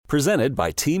Presented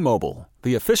by T-Mobile,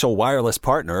 the official wireless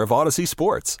partner of Odyssey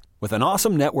Sports. With an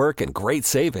awesome network and great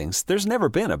savings, there's never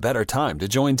been a better time to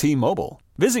join T-Mobile.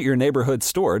 Visit your neighborhood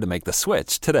store to make the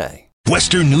switch today.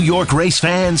 Western New York race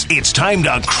fans, it's time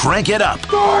to crank it up.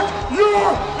 Start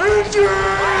your engine!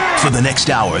 For the next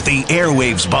hour, the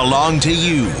airwaves belong to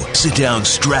you. Sit down,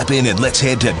 strap in, and let's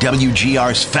head to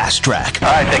WGR's Fast Track. All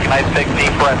right, take a nice big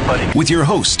deep breath, buddy. With your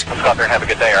host, let's go out there and have a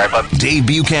good day, all right, bud? Dave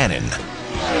Buchanan.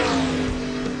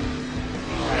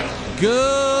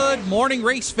 Good morning,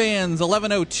 race fans.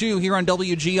 11:02 here on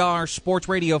WGR Sports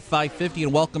Radio 550,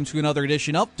 and welcome to another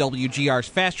edition of WGR's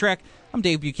Fast Track. I'm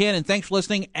Dave Buchanan. Thanks for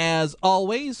listening, as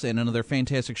always, and another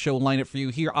fantastic show lineup for you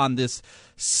here on this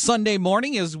Sunday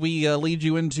morning as we lead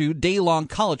you into day-long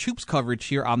college hoops coverage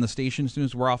here on the station. As soon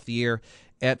as we're off the air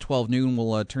at 12 noon,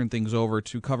 we'll turn things over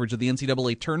to coverage of the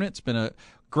NCAA tournament. It's been a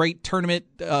great tournament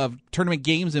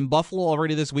games in Buffalo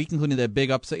already this week, including that big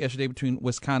upset yesterday between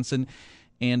Wisconsin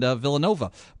and Villanova.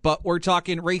 But we're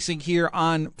talking racing here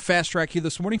on Fast Track here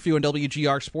this morning for you on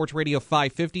WGR Sports Radio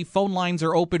 550. Phone lines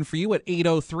are open for you at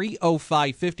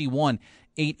 803-0551,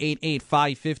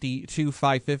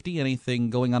 888-550-2550. Anything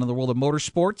going on in the world of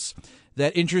motorsports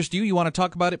that interests you, you want to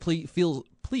talk about it, please feel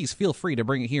free to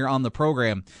bring it here on the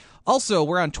program. Also,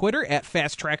 we're on Twitter at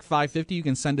Fast Track 550. You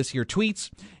can send us your tweets,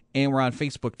 and we're on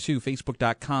Facebook too,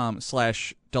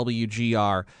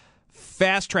 facebook.com/WGR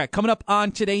Fast Track. Coming up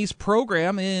on today's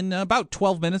program in about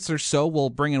 12 minutes or so, we'll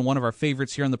bring in one of our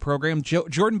favorites here on the program,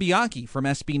 Jordan Bianchi from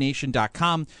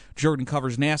SBNation.com. Jordan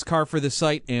covers NASCAR for the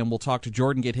site, and we'll talk to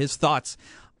Jordan, get his thoughts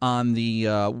on the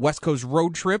West Coast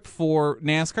road trip for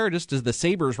NASCAR, just as the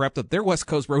Sabres wrapped up their West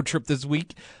Coast road trip this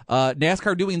week.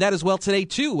 NASCAR doing that as well today,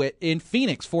 too, in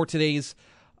Phoenix for today's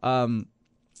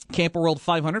Camping World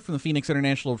 500 from the Phoenix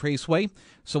International Raceway.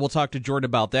 So we'll talk to Jordan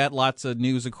about that. Lots of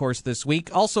news, of course, this week.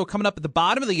 Also, coming up at the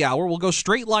bottom of the hour, we'll go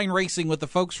straight line racing with the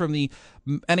folks from the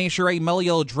NHRA Mellow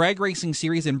Yellow Drag Racing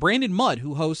Series and Brandon Mudd,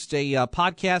 who hosts a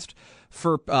podcast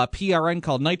for PRN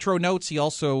called Nitro Notes. He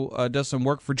also does some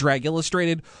work for Drag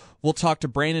Illustrated. We'll talk to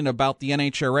Brandon about the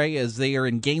NHRA as they are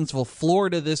in Gainesville,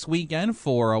 Florida this weekend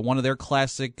for one of their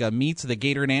classic meets, the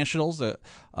Gator Nationals, a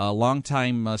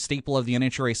longtime staple of the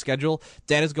NHRA schedule.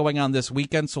 That is going on this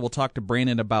weekend, so we'll talk to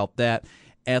Brandon about that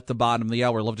at the bottom of the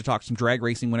hour. Love to talk some drag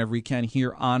racing whenever we can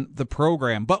here on the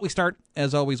program. But we start,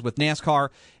 as always, with NASCAR.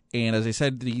 And as I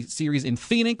said, the series in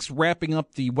Phoenix, wrapping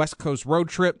up the West Coast road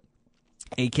trip,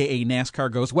 a.k.a.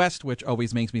 NASCAR Goes West, which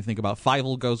always makes me think about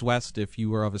Fievel Goes West. If you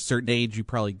were of a certain age, you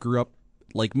probably grew up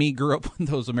when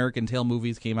those American Tail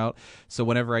movies came out. So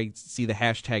whenever I see the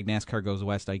hashtag NASCAR Goes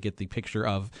West, I get the picture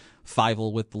of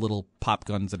Fievel with the little pop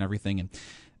guns and everything. And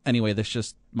anyway, that's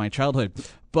just my childhood.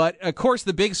 But, of course,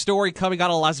 the big story coming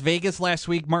out of Las Vegas last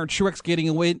week, Martin Truex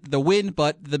getting the win.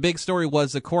 But the big story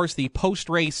was, of course, the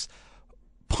post-race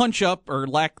punch-up, or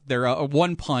lack thereof,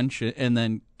 one punch, and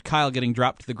then Kyle getting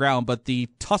dropped to the ground, but the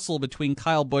tussle between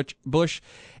Kyle Busch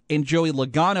and Joey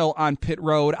Logano on pit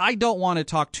road, I don't want to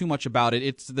talk too much about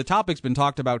it. The topic's been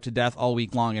talked about to death all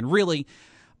week long, and really,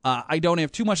 I don't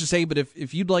have too much to say, but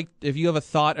if you have a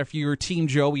thought, if you're Team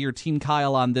Joey or Team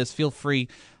Kyle on this, feel free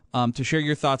to share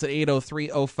your thoughts at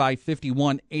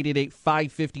 803-0551,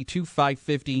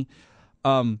 888-550-2550.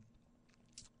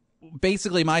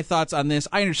 Basically, my thoughts on this,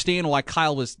 I understand why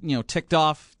Kyle was, ticked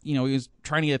off. He was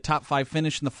trying to get a top 5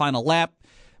 finish in the final lap,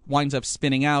 winds up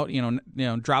spinning out,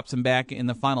 drops him back in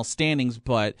the final standings,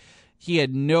 but he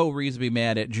had no reason to be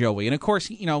mad at Joey. And of course,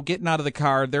 getting out of the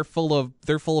car, they're full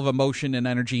of emotion and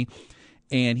energy,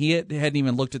 and he hadn't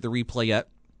even looked at the replay yet.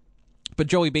 But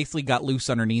Joey basically got loose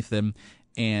underneath him,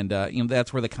 and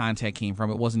that's where the contact came from.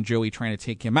 It wasn't Joey trying to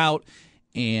take him out,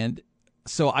 and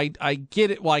so I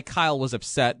get it why Kyle was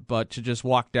upset, but to just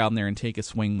walk down there and take a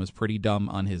swing was pretty dumb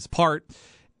on his part.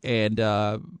 And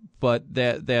but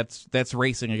that's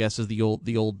racing, I guess, is the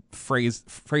old phrase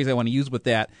I want to use with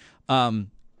that.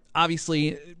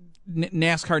 Obviously,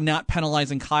 NASCAR not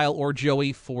penalizing Kyle or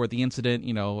Joey for the incident.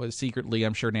 Secretly,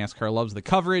 I'm sure NASCAR loves the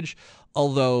coverage.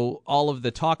 Although all of the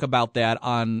talk about that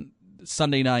on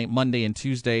Sunday night, Monday, and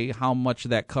Tuesday, how much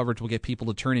of that coverage will get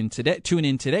people to tune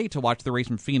in today to watch the race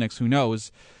from Phoenix, who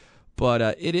knows? But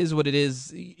it is what it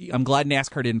is. I'm glad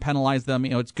NASCAR didn't penalize them.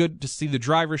 It's good to see the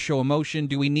drivers show emotion.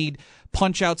 Do we need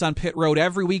punch-outs on pit road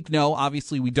every week? No,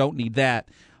 obviously we don't need that.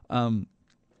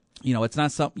 It's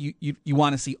not something you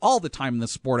want to see all the time in the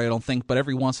sport, I don't think, but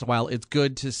every once in a while it's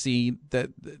good to see that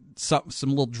some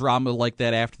little drama like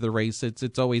that after the race.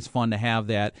 It's always fun to have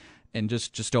that. And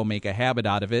just don't make a habit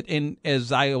out of it. And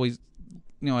as I always,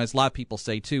 as a lot of people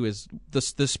say too, is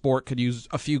this sport could use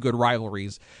a few good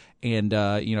rivalries. And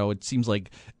it seems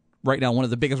like right now one of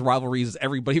the biggest rivalries is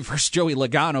everybody versus Joey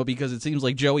Logano, because it seems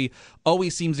like Joey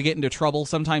always seems to get into trouble.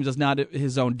 Sometimes it's not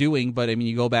his own doing, but I mean,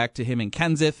 you go back to him and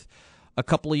Kenseth a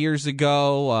couple of years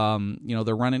ago,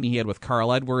 the run-in he had with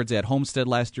Carl Edwards at Homestead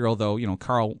last year, although,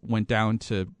 Carl went down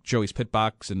to Joey's pit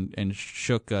box and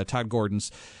shook Todd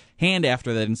Gordon's hand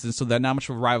after that instance, so there's not much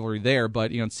of a rivalry there,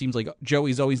 but, it seems like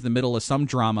Joey's always in the middle of some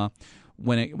drama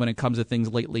when it comes to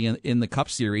things lately in the Cup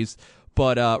Series.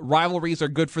 But rivalries are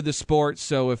good for the sport,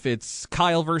 so if it's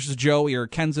Kyle versus Joey or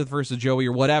Kenseth versus Joey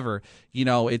or whatever,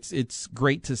 it's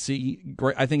great to see.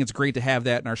 I think it's great to have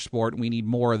that in our sport, and we need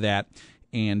more of that.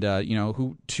 And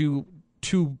who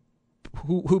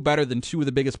better than two of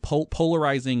the biggest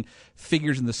polarizing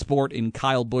figures in the sport in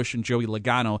Kyle Busch and Joey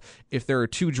Logano? If there are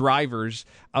two drivers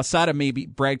outside of maybe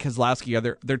Brad Keselowski,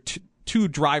 are there two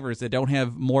drivers that don't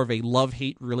have more of a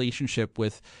love-hate relationship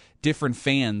with different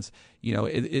fans?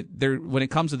 When it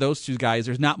comes to those two guys,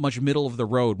 there's not much middle of the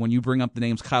road. When you bring up the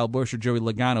names Kyle Busch or Joey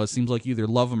Logano, it seems like you either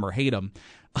love them or hate them,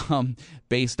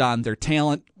 based on their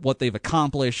talent, what they've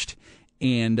accomplished,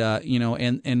 and their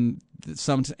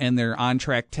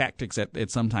on-track tactics at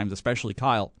sometimes, especially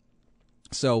Kyle.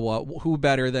 So who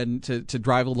better than to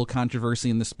drive a little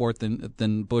controversy in the sport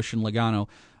than Busch and Logano?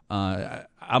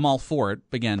 I'm all for it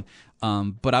again,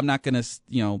 but I'm not going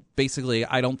to. Basically,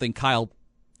 I don't think Kyle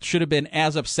should have been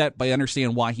as upset, but I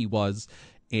understand why he was,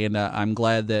 and I'm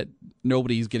glad that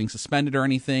nobody's getting suspended or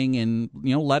anything, and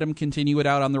let him continue it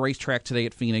out on the racetrack today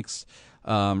at Phoenix.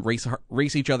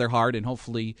 Race each other hard, and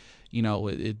hopefully,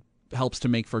 it helps to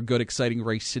make for a good, exciting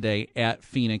race today at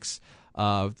Phoenix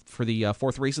for the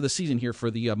fourth race of the season here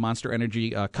for the Monster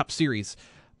Energy Cup Series.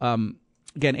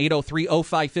 Again,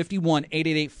 803-0550,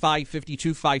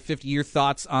 1-888-552-550. Your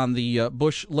thoughts on the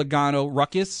Busch-Logano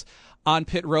ruckus on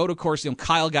pit road. Of course,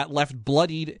 Kyle got left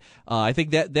bloodied. I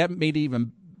think that made it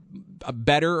even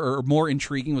better or more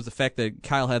intriguing was the fact that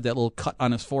Kyle had that little cut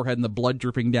on his forehead and the blood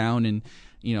dripping down, and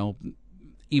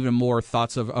even more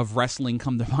thoughts of wrestling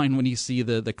come to mind when you see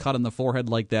the cut on the forehead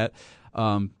like that.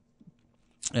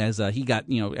 As he got,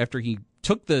 after he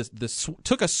took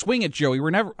took a swing at Joey.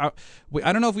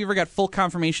 I don't know if we ever got full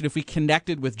confirmation if we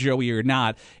connected with Joey or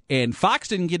not. And Fox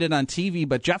didn't get it on TV,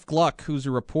 but Jeff Gluck, who's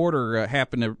a reporter,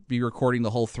 happened to be recording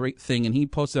the whole thing, and he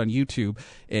posted on YouTube,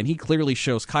 and he clearly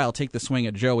shows Kyle take the swing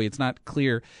at Joey. It's not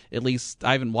clear, at least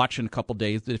I haven't watched in a couple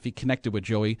days, that if he connected with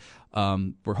Joey.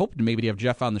 We're hoping to maybe have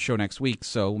Jeff on the show next week,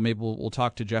 so maybe we'll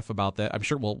talk to Jeff about that. I'm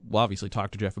sure we'll obviously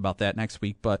talk to Jeff about that next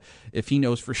week, but if he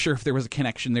knows for sure if there was a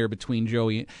connection there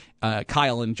between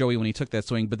Kyle and Joey when he took that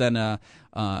swing. But then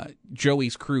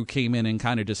Joey's crew came in and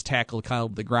kind of just tackled Kyle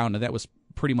to the ground, and that was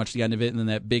pretty much the end of it. And then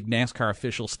that big NASCAR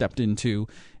official stepped in too,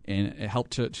 and it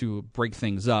helped to break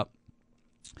things up.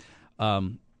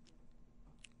 But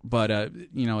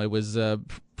it was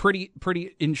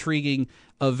pretty intriguing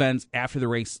events after the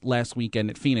race last weekend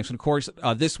at Phoenix. And of course,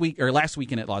 last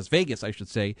weekend at Las Vegas, I should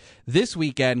say. This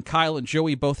weekend, Kyle and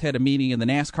Joey both had a meeting in the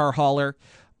NASCAR hauler.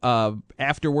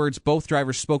 Afterwards, both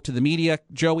drivers spoke to the media.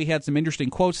 Joey had some interesting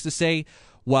quotes to say,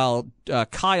 while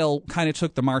Kyle kind of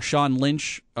took the Marshawn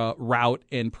Lynch route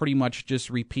and pretty much just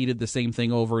repeated the same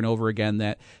thing over and over again,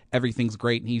 that everything's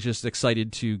great and he's just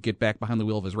excited to get back behind the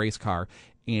wheel of his race car.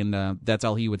 And that's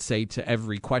all he would say to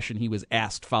every question he was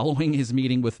asked following his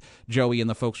meeting with Joey and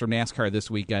the folks from NASCAR this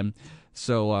weekend.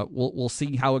 So we'll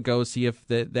see how it goes, see if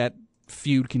that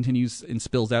feud continues and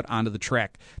spills out onto the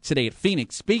track today at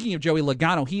Phoenix. Speaking of Joey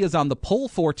Logano, he is on the pole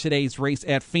for today's race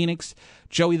at Phoenix.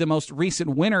 Joey, the most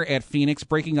recent winner at Phoenix,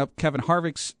 breaking up Kevin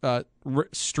Harvick's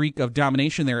streak of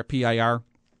domination there at PIR.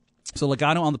 So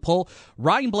Logano on the pole.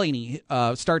 Ryan Blaney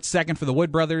starts second for the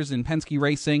Wood Brothers in Penske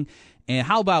Racing. And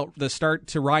how about the start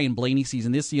to Ryan Blaney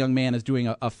season? This young man is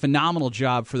doing a phenomenal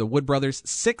job for the Wood Brothers.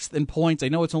 6th in points. I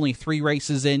know it's only 3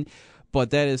 races in,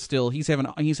 but that is still he's having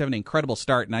an incredible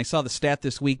start. And I saw the stat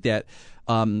this week that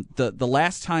the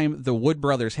last time the Wood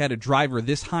Brothers had a driver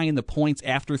this high in the points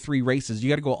after 3 races, you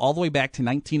got to go all the way back to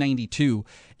 1992,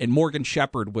 and Morgan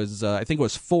Shepherd was I think it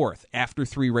was 4th after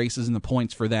 3 races in the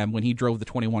points for them when he drove the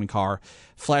 21 car.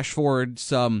 Flash forward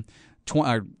some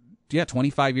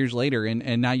 25 years later,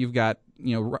 and now you've got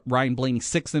Ryan Blaney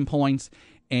 6th in points.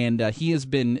 And he's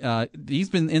been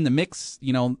in the mix,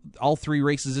 all 3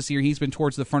 races this year. He's been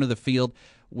towards the front of the field,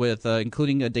 with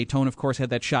including Daytona, of course, had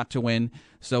that shot to win.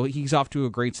 So he's off to a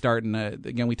great start. And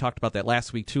again, we talked about that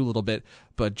last week too a little bit.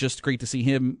 But just great to see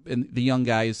him and the young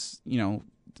guys,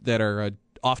 that are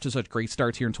off to such great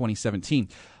starts here in 2017.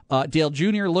 Dale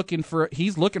Jr. looking for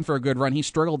a good run. He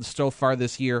struggled so far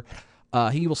this year.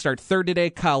 He will start 3rd today.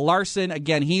 Kyle Larson,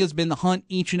 again, he has been the hunt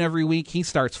each and every week. He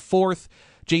starts 4th.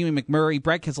 Jamie McMurray.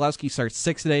 Brad Keselowski starts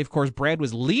 6th today. Of course, Brad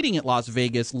was leading at Las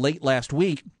Vegas late last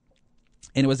week.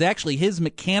 And it was actually his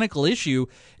mechanical issue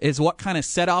is what kind of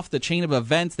set off the chain of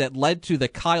events that led to the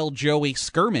Kyle-Joey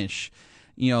skirmish.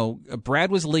 Brad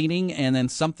was leading, and then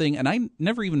something, and I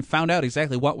never even found out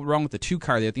exactly what was wrong with the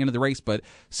 2-car there at the end of the race, but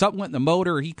something went in the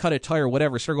motor, he cut a tire,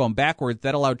 whatever, started going backwards.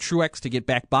 That allowed Truex to get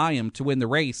back by him to win the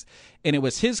race. And it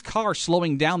was his car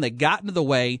slowing down that got into the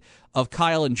way of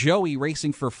Kyle and Joey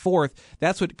racing for 4th.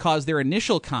 That's what caused their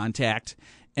initial contact.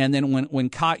 And then when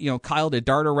Kyle did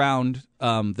dart around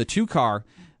the 2-car,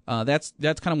 that's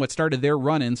kind of what started their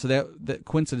run-in, so that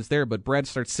coincidence there. But Brad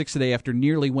starts 6th today after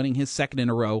nearly winning his 2nd in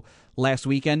a row last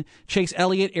weekend. Chase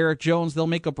Elliott, Eric Jones, they'll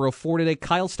make up row 4 today.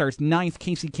 Kyle starts 9th.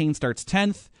 Casey Kane starts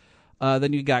 10th.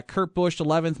 Then you got Kurt Busch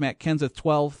 11th, Matt Kenseth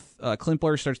 12th. Clint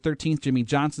Bowyer starts 13th. Jimmy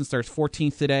Johnson starts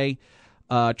 14th today.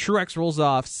 Truex rolls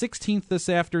off 16th this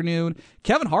afternoon.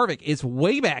 Kevin Harvick is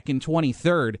way back in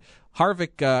 23rd.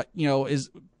 Harvick,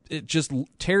 it just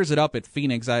tears it up at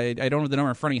Phoenix. I don't have the number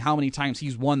in front of me how many times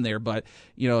he's won there, but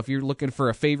if you're looking for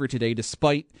a favorite today,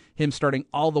 despite him starting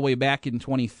all the way back in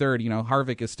 23rd,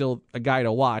 Harvick is still a guy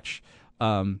to watch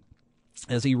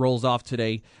as he rolls off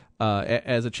today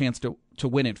as a chance to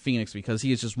win at Phoenix, because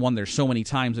he has just won there so many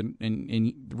times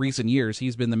in recent years.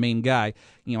 He's been the main guy,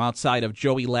 outside of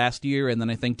Joey last year, and then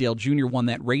I think Dale Jr. won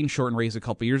that rain-shortened race a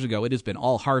couple years ago. It has been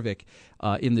all Harvick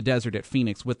in the desert at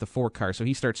Phoenix with the 4-car, so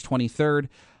he starts 23rd.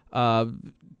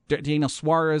 Daniel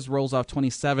Suarez rolls off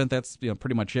 27th. That's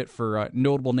pretty much it for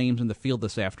notable names in the field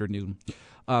this afternoon.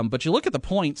 But you look at the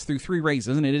points through 3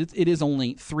 races, and it is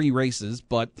only 3 races,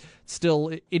 but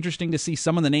still interesting to see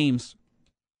some of the names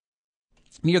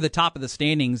near the top of the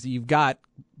standings. You've got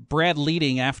Brad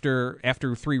leading after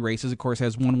 3 races, of course,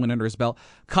 has 1 win under his belt.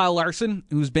 Kyle Larson,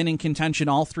 who's been in contention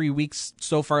all 3 weeks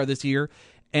so far this year.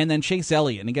 And then Chase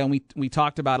Elliott. And again, we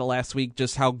talked about it last week,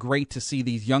 just how great to see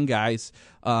these young guys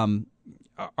are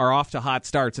off to hot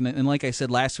starts. And like I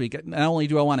said last week, not only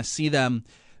do I want to see them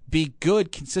be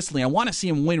good consistently, I want to see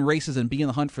them win races and be in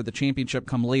the hunt for the championship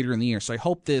come later in the year. So I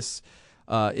hope this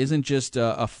isn't just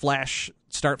a flash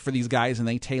start for these guys and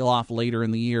they tail off later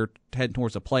in the year heading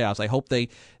towards the playoffs. I hope they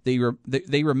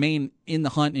remain in the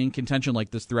hunt and in contention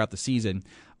like this throughout the season.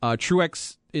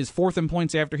 Truex is 4th in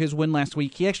points after his win last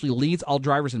week. He actually leads all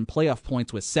drivers in playoff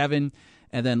points with 7.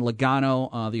 And then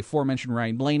Logano, the aforementioned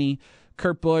Ryan Blaney,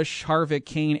 Kurt Busch, Harvick,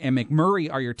 Kane, and McMurray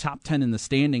are your top 10 in the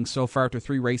standings so far after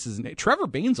 3 races. And Trevor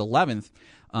Bayne's 11th,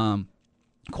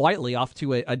 quietly off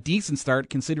to a decent start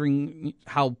considering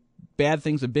how bad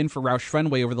things have been for Roush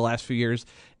Fenway over the last few years.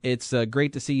 It's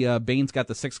great to see Bayne's got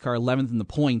the 6-car 11th in the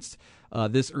points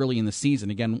this early in the season.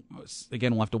 Again,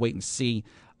 we'll have to wait and see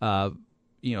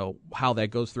how that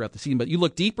goes throughout the season. But you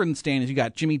look deeper in the standings, you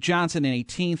got Jimmy Johnson in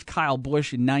 18th, Kyle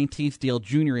Busch in 19th, Dale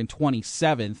Jr. in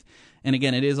 27th. And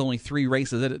again, it is only 3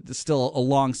 races. It's still a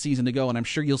long season to go, and I'm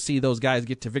sure you'll see those guys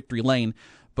get to victory lane.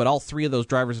 But all 3 of those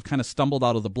drivers have kind of stumbled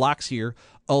out of the blocks here,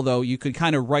 although you could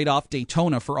kind of write off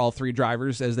Daytona for all 3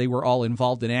 drivers as they were all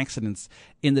involved in accidents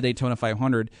in the Daytona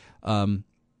 500.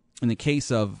 In the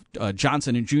case of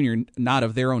Johnson and Jr., not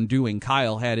of their own doing,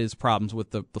 Kyle had his problems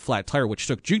with the flat tire, which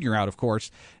took Jr. out, of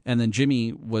course, and then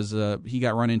Jimmy he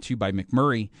got run into by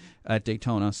McMurray at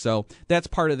Daytona. So that's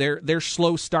part of their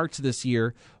slow starts this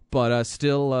year, but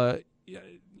still,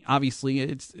 obviously,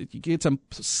 it gets them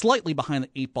slightly behind the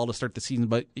 8 ball to start the season,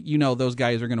 but those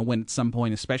guys are going to win at some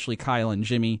point, especially Kyle and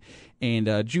Jimmy.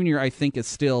 And Jr., I think, is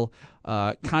still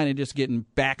kind of just getting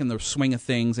back in the swing of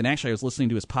things. And actually, I was listening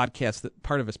to his podcast,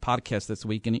 part of his podcast this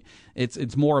week, and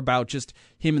it's more about just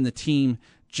him and the team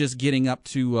just getting up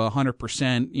to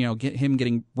 100%. Get him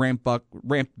getting ramped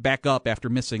back up after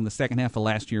missing the second half of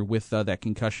last year with that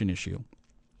concussion issue.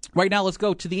 Right now, let's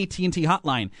go to the AT&T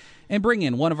hotline and bring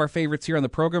in one of our favorites here on the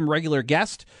program, regular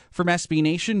guest from SB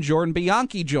Nation, Jordan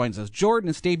Bianchi joins us. Jordan,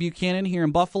 it's Dave Buchanan here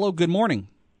in Buffalo. Good morning.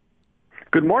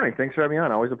 Good morning. Thanks for having me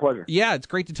on. Always a pleasure. Yeah, it's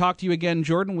great to talk to you again,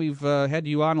 Jordan. We've had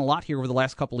you on a lot here over the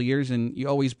last couple of years, and you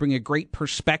always bring a great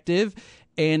perspective.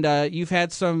 And you've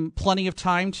had plenty of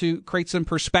time to create some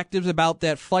perspectives about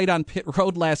that fight on pit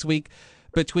road last week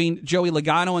between Joey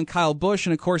Logano and Kyle Busch,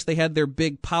 and of course they had their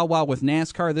big powwow with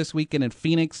NASCAR this weekend in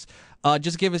Phoenix.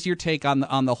 Just give us your take on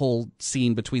the whole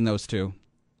scene between those two.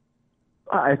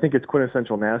 I think it's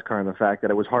quintessential NASCAR in the fact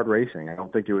that it was hard racing. I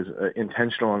don't think it was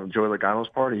intentional on Joey Logano's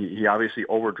part. He obviously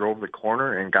overdrove the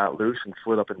corner and got loose and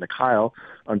slid up into Kyle.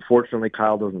 Unfortunately,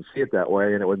 Kyle doesn't see it that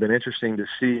way, and it would have been interesting to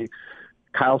see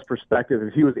Kyle's perspective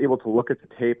if he was able to look at the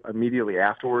tape immediately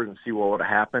afterwards and see what would have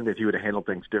happened if he would have handled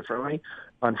things differently.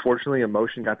 Unfortunately,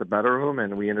 emotion got the better of him,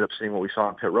 and we ended up seeing what we saw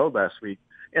on pit road last week.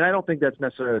 And I don't think that's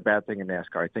necessarily a bad thing in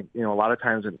NASCAR. I think, a lot of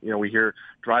times, we hear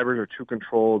drivers are too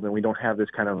controlled and we don't have this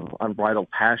kind of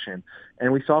unbridled passion.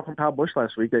 And we saw from Kyle Busch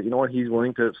last week that, he's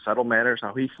willing to settle matters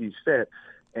how he sees fit.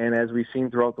 And as we've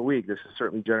seen throughout the week, this has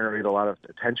certainly generated a lot of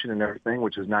attention and everything,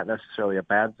 which is not necessarily a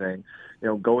bad thing.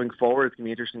 Going forward, it's going to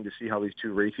be interesting to see how these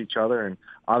two race each other. And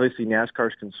obviously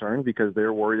NASCAR's concerned because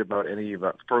they're worried about any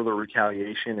further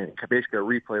retaliation and basically a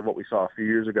replay of what we saw a few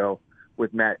years ago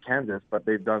with Matt Kenseth, but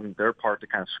they've done their part to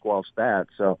kind of squelch that.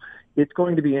 So it's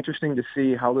going to be interesting to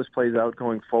see how this plays out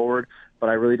going forward, but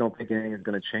I really don't think anything is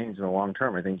going to change in the long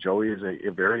term. I think Joey is a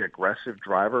very aggressive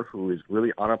driver who is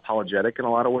really unapologetic in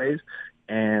a lot of ways,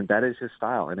 and that is his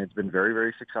style, and it's been very,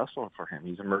 very successful for him.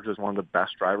 He's emerged as one of the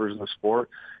best drivers in the sport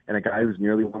and a guy who's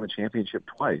nearly won the championship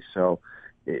twice. So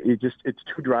it's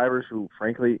two drivers who,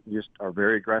 frankly, just are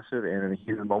very aggressive, and in a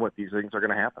human moment, these things are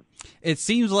going to happen. It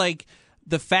seems like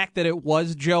the fact that it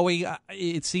was Joey,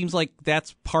 it seems like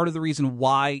that's part of the reason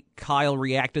why Kyle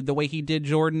reacted the way he did,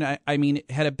 Jordan. I mean,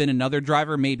 had it been another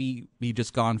driver, maybe he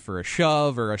just gone for a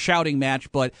shove or a shouting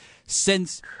match, but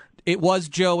since it was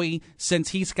Joey, since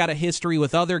he's got a history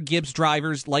with other Gibbs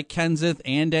drivers like Kenseth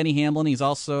and Denny Hamlin, he's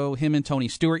also him and Tony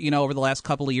Stewart, over the last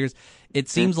couple of years, it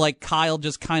seems like Kyle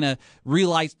just kind of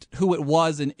realized who it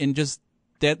was and just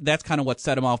that's kind of what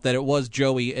set him off, that it was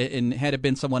Joey, and had it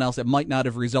been someone else, it might not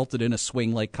have resulted in a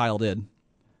swing like Kyle did.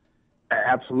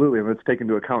 Absolutely, and let's take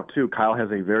into account, too, Kyle has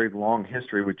a very long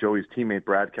history with Joey's teammate,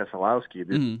 Brad Keselowski.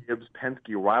 This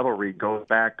Gibbs-Penske rivalry goes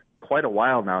back quite a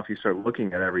while now if you start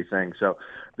looking at everything. So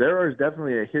there is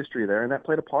definitely a history there, and that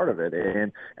played a part of it.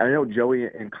 And I know Joey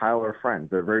and Kyle are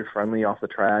friends. They're very friendly off the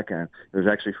track, and there's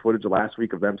actually footage last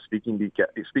week of them speaking to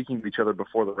each other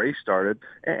before the race started,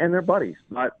 and they're buddies.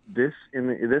 But this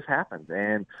happens,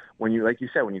 and when you, like you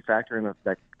said, when you factor in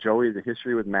that Joey has a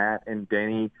history with Matt and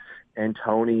Denny and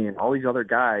Tony and all these other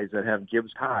guys that have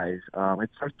Gibbs ties, it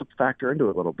starts to factor into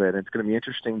it a little bit. It's going to be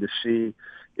interesting to see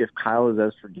if Kyle is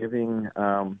as forgiving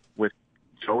with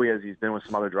Joey as he's been with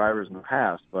some other drivers in the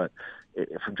past. But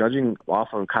from judging off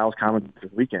of Kyle's comments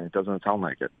this weekend, it doesn't sound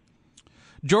like it.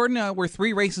 Jordan, we're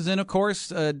 3 races in, of course,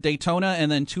 Daytona,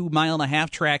 and then 2 mile-and-a-half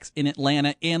tracks in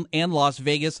Atlanta and Las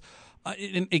Vegas.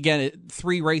 And again,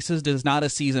 3 races does not a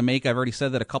season make. I've already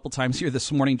said that a couple times here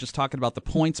this morning, just talking about the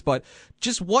points. But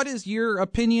just what is your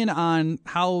opinion on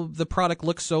how the product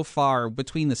looks so far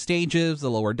between the stages, the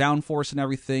lower downforce and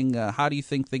everything? How do you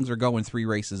think things are going 3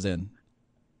 races in?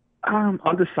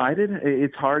 Undecided.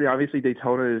 It's hard. Obviously,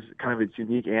 Daytona is kind of its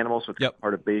unique animal, so it's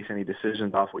hard to base any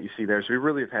decisions off what you see there. So we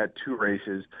really have had 2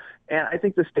 races, and I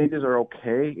think the stages are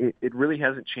okay. It really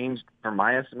hasn't changed, from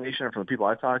my estimation or from the people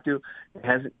I've talked to, it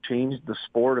hasn't changed the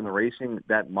sport and the racing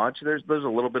that much. There's a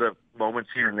little bit of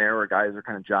moments here and there where guys are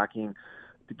kind of jockeying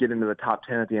to get into the top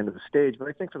 10 at the end of the stage, but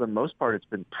I think for the most part it's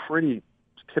been pretty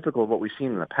typical of what we've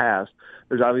seen in the past.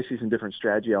 There's obviously some different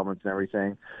strategy elements and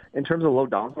everything. In terms of low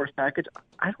downforce package,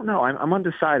 I don't know. I'm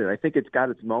undecided. I think it's got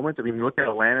its moments. I mean, you look at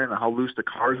Atlanta and how loose the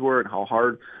cars were and how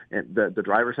hard the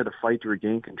drivers had to fight to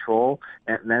regain control,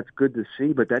 and that's good to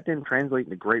see, but that didn't translate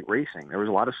into great racing. There was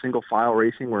a lot of single file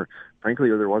racing where, frankly,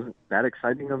 there wasn't that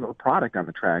exciting of a product on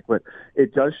the track, but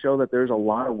it does show that there's a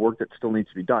lot of work that still needs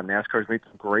to be done. NASCAR's made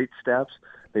some great steps.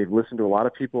 They've listened to a lot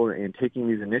of people in taking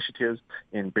these initiatives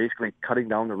and basically cutting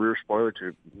down the rear spoiler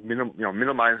to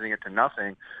minimizing it to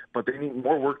nothing. But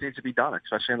more work needs to be done,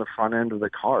 especially on the front end of the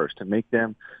cars, to make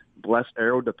them less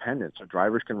aero dependent, so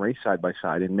drivers can race side by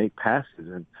side and make passes.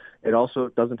 And it also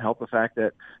doesn't help the fact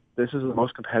that this is the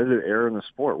most competitive era in the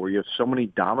sport, where you have so many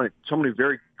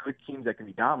very good teams that can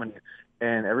be dominant,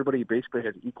 and everybody basically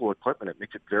has equal equipment. It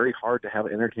makes it very hard to have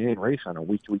an entertaining race on a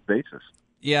week-to-week basis.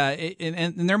 Yeah,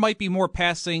 and there might be more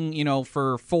passing,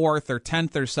 for 4th or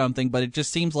 10th or something, but it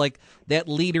just seems like that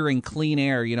leader in clean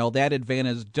air, that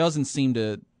advantage doesn't seem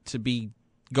to be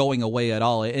going away at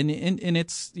all. And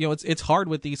it's it's hard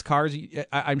with these cars.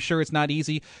 I'm sure it's not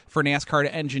easy for NASCAR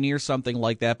to engineer something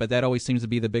like that, but that always seems to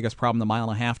be the biggest problem the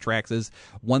mile-and-a-half tracks is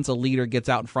once a leader gets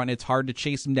out in front, it's hard to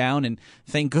chase him down. And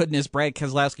thank goodness Brad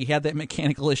Keselowski had that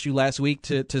mechanical issue last week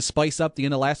to spice up the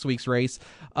end of last week's race.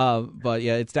 But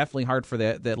yeah, it's definitely hard for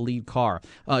that lead car.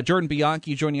 Jordan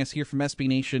Bianchi joining us here from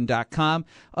SBNation.com.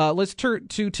 Let's turn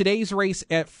to today's race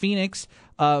at Phoenix.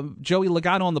 Joey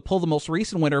Logano on the pole, the most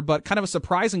recent winner, but kind of a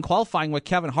surprising qualifying with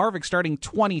Kevin Harvick starting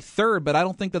 23rd, but I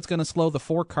don't think that's going to slow the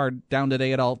 4 car down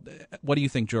today at all. What do you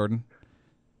think, Jordan?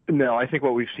 No, I think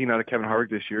what we've seen out of Kevin Harvick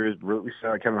this year is what we've seen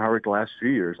out of Kevin Harvick the last few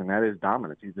years, and that is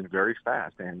dominance. He's been very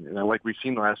fast, and like we've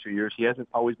seen the last few years, he hasn't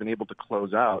always been able to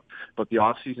close out, but the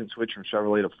off-season switch from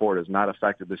Chevrolet to Ford has not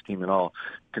affected this team at all.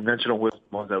 Conventional wisdom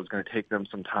was that it was going to take them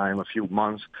some time, a few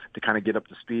months, to kind of get up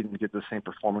to speed and get the same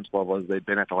performance level as they've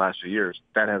been at the last few years.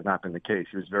 That has not been the case.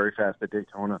 He was very fast at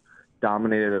Daytona,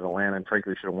 dominated at Atlanta, and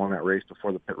frankly should have won that race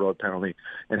before the pit road penalty,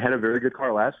 and had a very good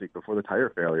car last week before the tire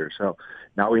failure. So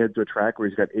now we head to a track where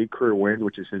he's got 8 career wins,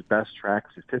 which is his best track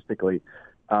statistically.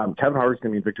 Kevin Harvick's going to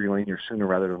be in victory lane here sooner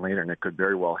rather than later, and it could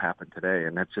very well happen today.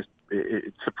 And that's just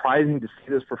it's surprising to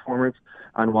see this performance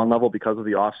on one level because of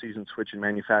the off-season switch in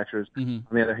manufacturers. On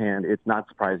the other hand, it's not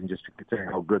surprising just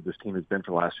considering how good this team has been for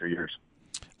the last few years.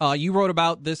 You wrote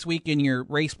about this week in your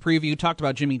race preview, talked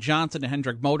about Jimmie Johnson and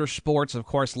Hendrick Motorsports. Of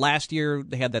course, last year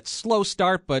they had that slow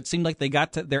start, but it seemed like they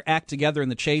got their act together in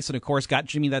the chase and, of course, got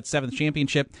Jimmy that 7th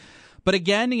championship. But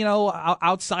again,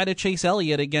 outside of Chase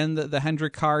Elliott, again, the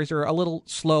Hendrick cars are a little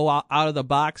slow out of the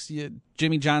box.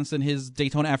 Jimmie Johnson, his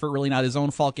Daytona effort, really not his own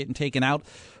fault getting taken out.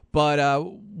 But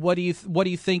what do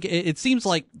you think? It seems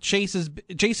like Chase is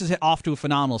off to a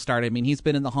phenomenal start. I mean, he's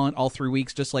been in the hunt all 3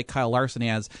 weeks, just like Kyle Larson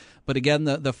has. But again,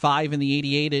 the 5 and the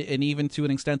 88, and even to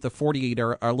an extent the 48,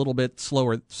 are a little bit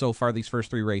slower so far these first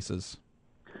 3 races.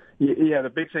 Yeah, the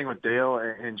big thing with Dale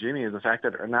and Jimmy is the fact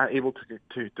that they're not able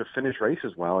to finish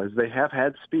races well. Is they have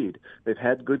had speed, they've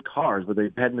had good cars, but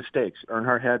they've had mistakes.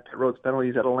 Earnhardt had pit road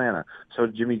penalties at Atlanta. So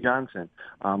did Jimmie Johnson.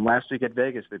 Last week at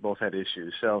Vegas, they both had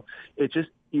issues. So it just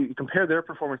you compare their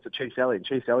performance to Chase Elliott.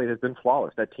 Chase Elliott has been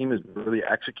flawless. That team has really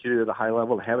executed at a high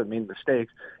level. They haven't made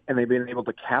mistakes, and they've been able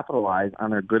to capitalize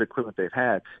on their good equipment they've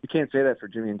had. You can't say that for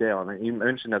Jimmy and Dale. I mean, you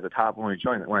mentioned at the top when I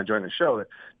joined the show that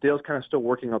Dale's kind of still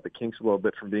working out the kinks a little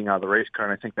bit from being out of the race car,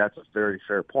 and I think that's a very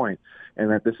fair point. And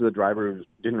that this is a driver who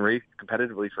didn't race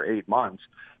competitively for 8 months.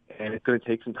 And it's going to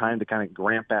take some time to kind of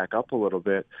ramp back up a little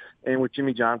bit. And with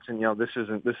Jimmie Johnson, this is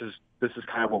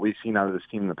kind of what we've seen out of this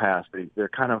team in the past. They're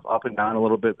kind of up and down a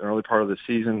little bit in the early part of the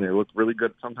season. They look really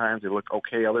good sometimes. They look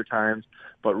okay other times.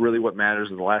 But really what matters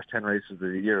is the last 10 races of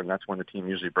the year, and that's when the team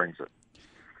usually brings it.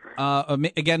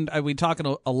 Again, we're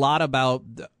talking a lot about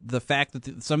the fact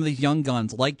that some of these young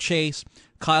guns, like Chase,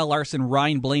 Kyle Larson,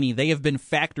 Ryan Blaney, they have been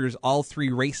factors all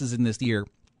 3 races in this year.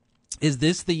 Is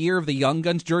this the year of the young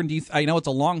guns, Jordan? I know it's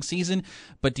a long season,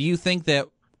 but do you think that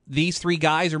these 3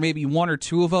 guys, or maybe 1 or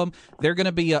 2 of them, they're going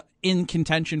to be in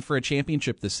contention for a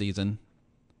championship this season?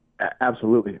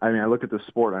 Absolutely. I mean, I look at the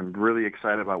sport. I'm really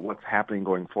excited about what's happening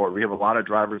going forward. We have a lot of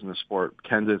drivers in the sport: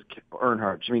 Kenseth,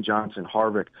 Earnhardt, Jimmie Johnson,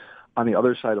 Harvick, on the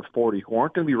other side of 40, who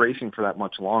aren't going to be racing for that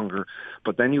much longer.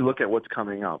 But then you look at what's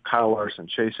coming up: Kyle Larson,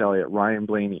 Chase Elliott, Ryan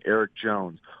Blaney, Eric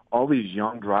Jones, all these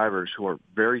young drivers who are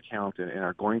very talented and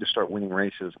are going to start winning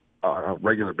races on a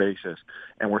regular basis.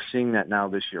 And we're seeing that now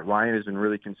this year. Ryan has been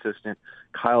really consistent.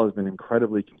 Kyle has been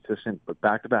incredibly consistent, but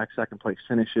back-to-back second-place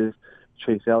finishes.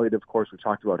 Chase Elliott, of course, we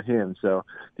talked about him. So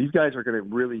these guys are going to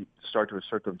really start to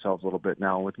assert themselves a little bit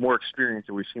now. With more experience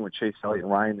that we've seen with Chase Elliott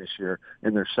and Ryan this year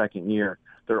in their second year,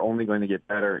 they're only going to get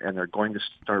better, and they're going to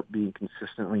start being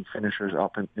consistently finishers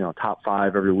up in top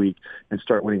 5 every week and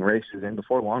start winning races. And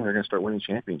before long, they're going to start winning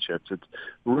championships. It's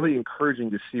really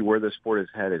encouraging to see where this sport is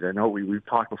headed. I know we've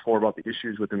talked before about the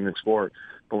issues within the sport,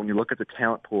 but when you look at the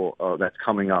talent pool that's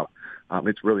coming up,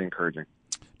 it's really encouraging.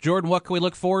 Jordan, what can we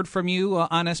look forward from you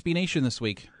on SB Nation this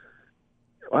week?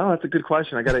 Well, that's a good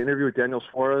question. I got an interview with Daniel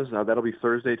Suarez. That'll be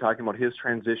Thursday, talking about his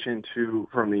transition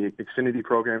from the Xfinity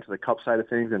program to the Cup side of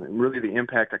things, and really the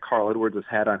impact that Carl Edwards has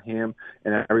had on him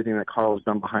and everything that Carl has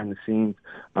done behind the scenes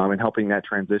and helping that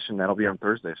transition. That'll be on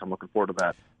Thursday, so I'm looking forward to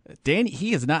that. Danny,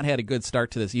 he has not had a good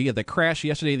start to this. You had the crash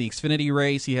yesterday, the Xfinity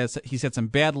race. He's had some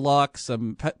bad luck,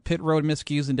 some pit road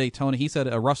miscues in Daytona. He's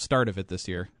had a rough start of it this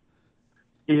year.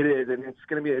 It is, and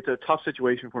it's a tough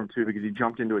situation for him too, because he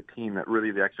jumped into a team that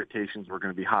really the expectations were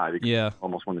going to be high. Because he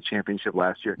almost won the championship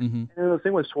last year. Mm-hmm. And the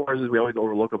thing with Suarez is we always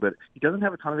overlook a bit. He doesn't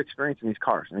have a ton of experience in these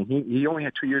cars. I mean, he only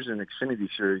had 2 years in the Xfinity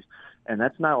series, and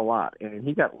that's not a lot. And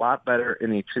he got a lot better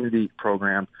in the Xfinity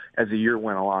program as the year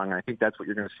went along. And I think that's what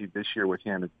you're going to see this year with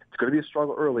him. It's going to be a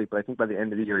struggle early, but I think by the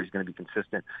end of the year he's going to be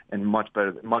consistent and much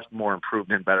more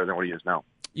improved and better than what he is now.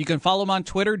 You can follow him on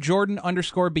Twitter,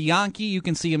 Jordan_Bianchi. You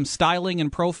can see him styling and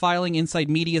profiling inside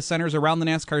media centers around the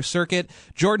NASCAR circuit.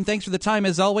 Jordan, thanks for the time.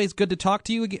 As always, good to talk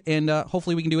to you, and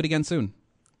hopefully we can do it again soon.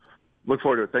 Look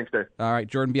forward to it. Thanks, Dave. All right,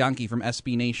 Jordan Bianchi from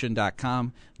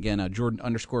SBNation.com. Again,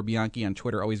 Jordan_Bianchi on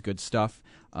Twitter. Always good stuff.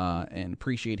 And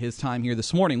appreciate his time here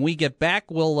this morning. We get back,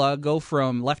 we'll go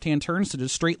from left-hand turns to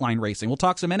just straight line racing. We'll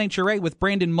talk some NHRA with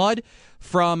Brandon Mudd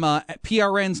from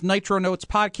PRN's Nitro Notes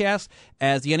podcast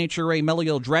as the NHRA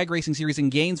Mello Drag Racing Series in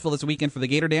Gainesville this weekend for the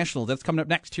Gator Nationals. That's coming up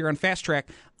next here on Fast Track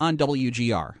on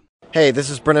WGR. Hey, this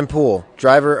is Brennan Poole,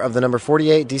 driver of the number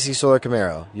 48 DC Solar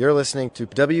Camaro. You're listening to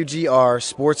WGR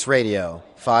Sports Radio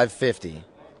 550.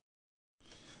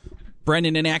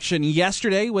 Brendan in action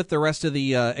yesterday with the rest of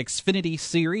the Xfinity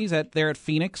Series there at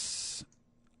Phoenix.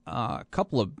 A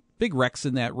couple of big wrecks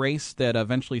in that race that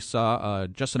eventually saw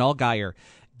Justin Allgaier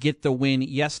get the win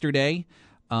yesterday.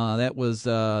 That was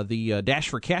the Dash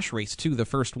for Cash race, too, the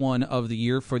first one of the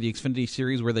year for the Xfinity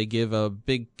Series, where they give a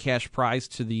big cash prize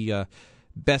to the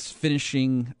best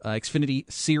finishing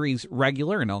Xfinity Series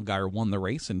regular, and Allgaier won the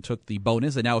race and took the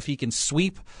bonus. And now if he can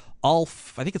sweep all,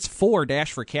 I think it's 4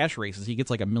 Dash for Cash races, he gets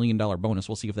like $1 million bonus.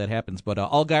 We'll see if that happens. But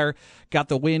Allgaier got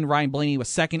the win. Ryan Blaney was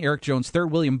second. Eric Jones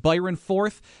third. William Byron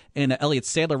fourth. And Elliott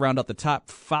Sadler rounded out the top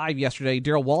 5 yesterday.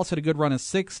 Darrell Wallace had a good run in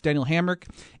 6th. Daniel Hamrick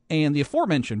and the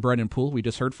aforementioned Brendan Poole, we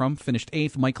just heard from, finished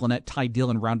 8th. Mike Lynette, Ty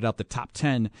Dillon rounded out the top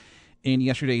 10 in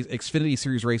yesterday's Xfinity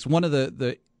Series race. One of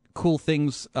the cool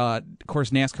things, of course,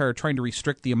 NASCAR are trying to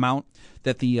restrict the amount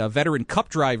that the veteran Cup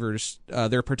drivers,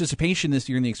 their participation this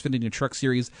year in the Xfinity Truck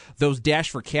Series, those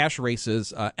Dash for Cash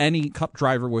races, any Cup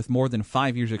driver with more than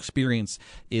 5 years experience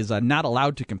is not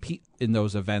allowed to compete in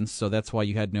those events. So that's why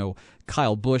you had no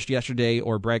Kyle Busch yesterday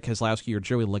or Brad Keselowski or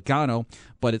Joey Logano,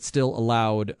 but it still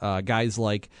allowed guys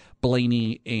like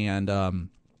Blaney and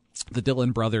the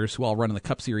Dillon brothers, who all run in the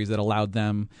Cup Series, that allowed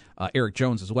them, Eric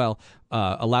Jones as well,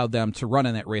 allowed them to run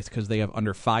in that race because they have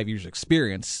under 5 years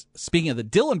experience. Speaking of the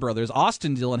Dillon brothers,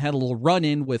 Austin Dillon had a little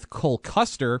run-in with Cole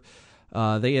Custer.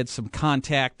 They had some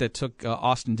contact that took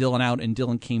Austin Dillon out, and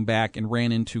Dillon came back and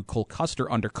ran into Cole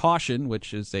Custer under caution,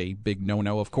 which is a big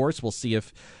no-no, of course. We'll see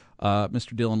if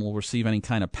Mr. Dillon will receive any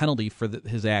kind of penalty for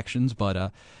his actions, but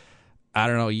I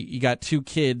don't know. You got 2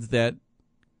 kids that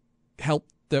help.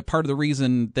 The part of the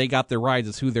reason they got their rides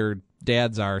is who their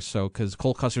dads are. So, because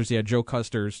Cole Custer's dad, Joe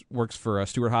Custer's, works for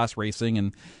Stewart-Haas Racing,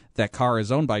 and that car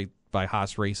is owned by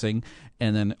Haas Racing.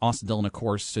 And then Austin Dillon, of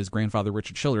course, his grandfather,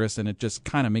 Richard Childress. And it just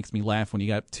kind of makes me laugh when you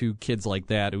got 2 kids like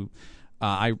that who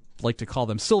I like to call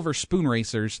them silver spoon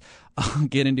racers,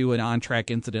 get into an on-track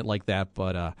incident like that.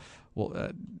 But,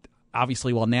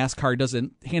 obviously, while NASCAR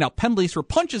doesn't hand out penalties for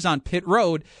punches on pit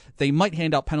road, they might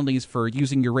hand out penalties for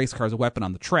using your race car as a weapon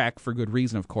on the track, for good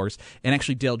reason, of course. And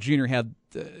actually, Dale Jr. had,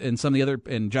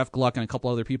 and Jeff Gluck and a couple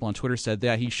other people on Twitter said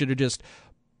that he should have just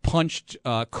punched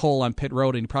Cole on pit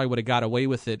road, and he probably would have got away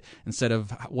with it instead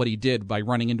of what he did by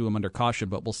running into him under caution.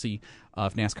 But we'll see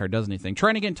if NASCAR does anything.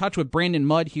 Trying to get in touch with Brandon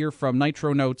Mudd here from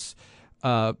Nitro Notes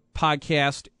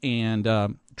podcast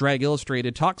and Drag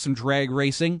Illustrated, talk some drag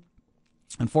racing.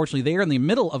 Unfortunately, they are in the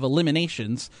middle of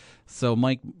eliminations, so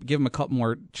Mike, give them a couple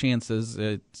more chances.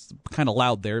 It's kind of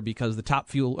loud there because the Top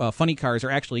Fuel funny cars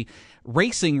are actually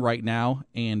racing right now,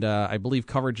 and I believe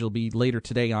coverage will be later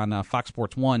today on Fox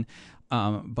Sports 1,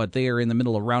 but they are in the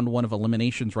middle of round 1 of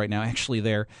eliminations right now, actually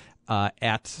there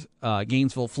at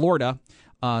Gainesville, Florida.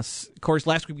 Of course,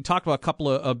 last week we talked about a couple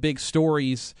of big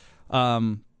stories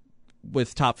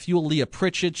with Top Fuel. Leah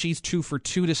Pritchett, she's 2 for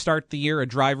 2 to start the year, a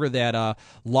driver that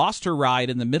lost her ride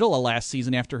in the middle of last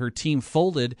season after her team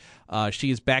folded.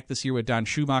 She is back this year with Don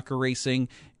Schumacher Racing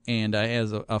and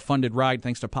has a funded ride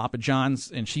thanks to Papa John's,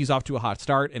 and she's off to a hot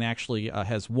start and actually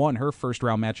has won her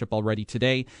first-round matchup already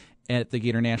today at the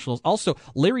Gator Nationals. Also,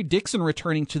 Larry Dixon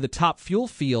returning to the Top Fuel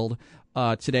field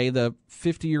today, the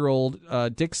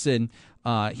 50-year-old Dixon.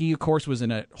 He, of course, was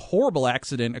in a horrible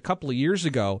accident a couple of years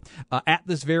ago at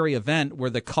this very event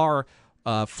where the car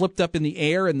flipped up in the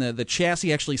air and the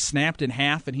chassis actually snapped in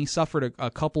half, and he suffered a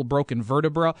couple broken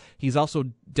vertebrae. He's also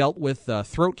dealt with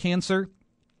throat cancer,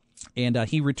 and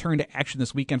he returned to action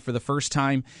this weekend for the first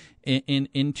time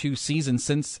in 2 seasons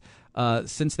since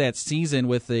that season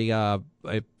with a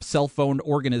cell phone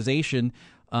organization.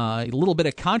 A little bit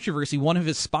of controversy. One of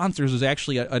his sponsors was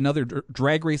actually another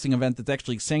drag racing event that's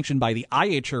actually sanctioned by the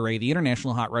IHRA, the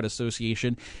International Hot Rod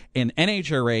Association, and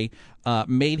NHRA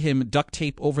made him duct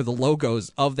tape over the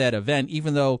logos of that event,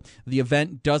 even though the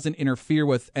event doesn't interfere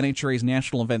with NHRA's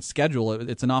national event schedule.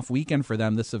 It's an off weekend for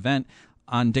them, this event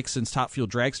on Dixon's Top Fuel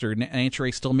Dragster, and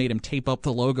NHRA still made him tape up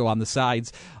the logo on the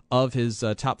sides of his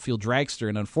Top Fuel Dragster,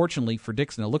 and unfortunately for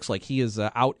Dixon, it looks like he is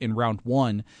out in round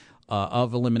 1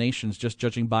 of eliminations, just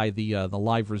judging by the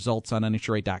live results on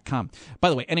NHRA.com. By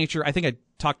the way, NHRA, I think I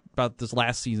talked about this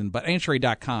last season, but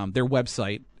NHRA.com, their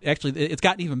website, actually, it's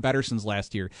gotten even better since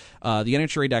last year. The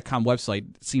NHRA.com website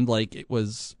seemed like it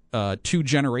was 2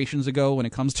 generations ago when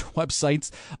it comes to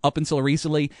websites up until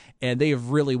recently, and they have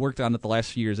really worked on it the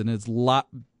last few years, and it's a lot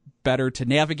better to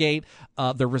navigate.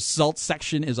 The results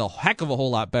section is a heck of a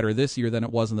whole lot better this year than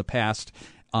it was in the past,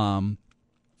 and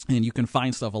you can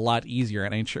find stuff a lot easier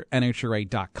at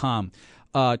NHRA.com.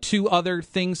 2 other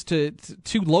things 2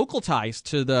 local ties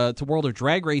to World of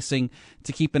Drag Racing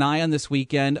to keep an eye on this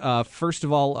weekend. First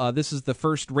of all, this is the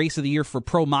first race of the year for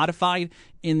Pro Modified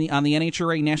on the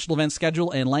NHRA national event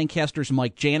schedule, and Lancaster's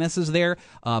Mike Janis is there.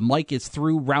 Mike is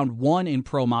through round 1 in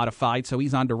Pro Modified, so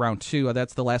he's on to round 2.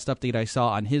 That's the last update I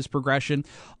saw on his progression.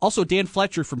 Also, Dan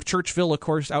Fletcher from Churchville, of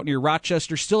course, out near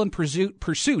Rochester, still in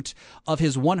pursuit of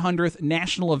his 100th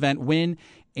national event win.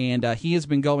 And he has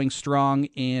been going strong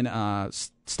in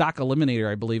Stock Eliminator,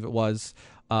 I believe it was.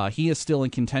 He is still in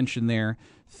contention there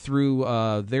through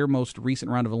their most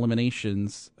recent round of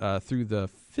eliminations, through the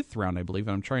 5th round, I believe.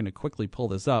 I'm trying to quickly pull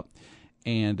this up.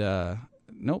 And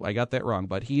nope, I got that wrong.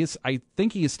 But I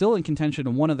think he is still in contention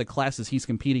in one of the classes he's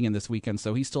competing in this weekend,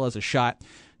 so he still has a shot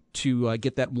to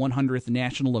get that 100th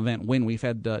national event win. We've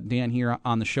had Dan here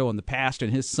on the show in the past, and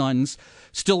his sons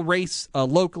still race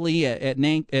locally at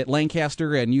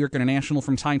Lancaster and New York International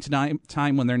from time to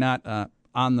time when they're not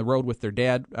on the road with their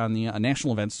dad on the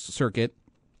national events circuit.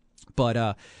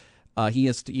 But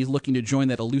he's looking to join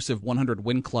that elusive 100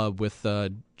 win club with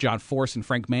John Force and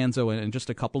Frank Manzo and just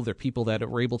a couple of their people that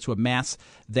were able to amass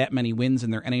that many wins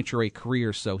in their NHRA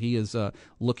career. So he is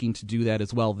looking to do that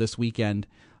as well this weekend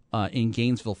in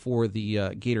Gainesville for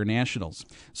the Gator Nationals.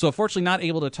 So unfortunately not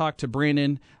able to talk to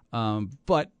Brandon,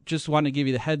 but just wanted to give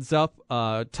you the heads up.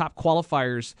 Top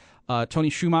qualifiers, Tony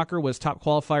Schumacher was top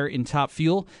qualifier in Top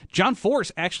Fuel. John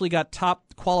Force actually got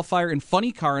top qualifier in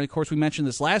Funny Car, and of course we mentioned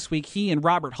this last week. He and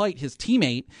Robert Height, his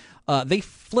teammate, they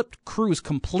flipped crews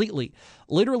completely.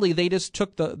 Literally, they just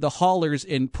took the haulers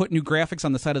and put new graphics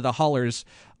on the side of the haulers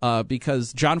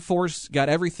because John Force got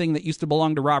everything that used to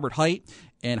belong to Robert Height,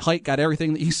 and Height got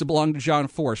everything that used to belong to John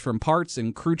Force, from parts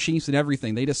and crew chiefs and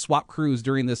everything. They just swapped crews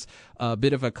during this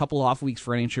bit of a couple off weeks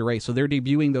for NHRA. So they're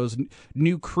debuting those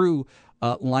new crew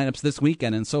lineups this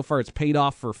weekend, and so far it's paid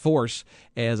off for Force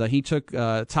as he took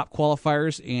top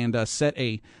qualifiers and set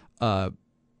a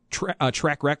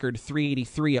track record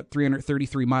 383 at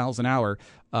 333 miles an hour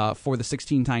for the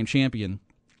 16-time champion.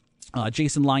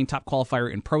 Jason Line, top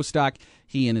qualifier in Pro Stock.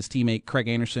 He and his teammate Craig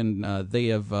Anderson, they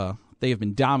have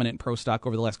been dominant in Pro Stock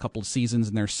over the last couple of seasons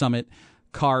in their Summit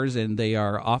cars, and they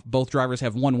are off. Both drivers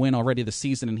have one win already this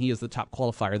season, and he is the top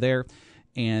qualifier there.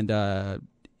 And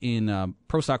in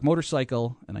Pro Stock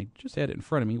Motorcycle, and I just had it in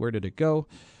front of me. Where did it go?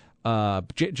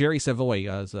 Jerry Savoy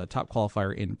is a top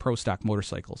qualifier in Pro Stock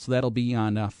Motorcycle. So that'll be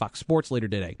on Fox Sports later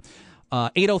today.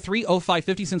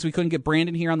 803-0550, since we couldn't get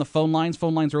Brandon here on the phone lines.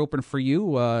 Phone lines are open for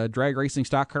you. Drag racing,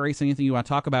 stock car racing, anything you want to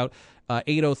talk about.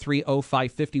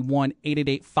 803-0551,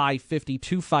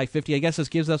 888-550-2550. I guess this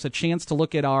gives us a chance to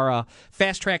look at our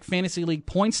Fast Track Fantasy League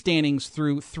point standings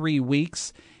through 3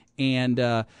 weeks. And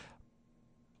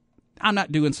I'm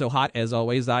not doing so hot as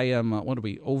always. I am,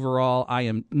 overall? I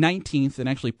am 19th, and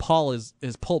actually Paul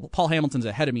Hamilton's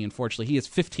ahead of me, unfortunately. He is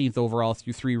 15th overall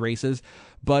through 3 races.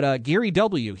 But Gary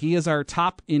W., he is our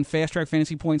top in Fast Track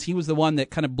Fantasy points. He was the one that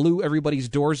kind of blew everybody's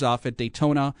doors off at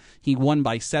Daytona. He won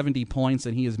by 70 points,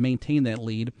 and he has maintained that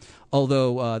lead.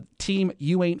 Although Team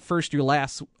You Ain't First, You're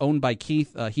Last, owned by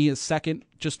Keith, he is second,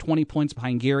 just 20 points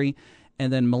behind Gary.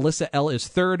 And then Melissa L. is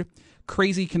third.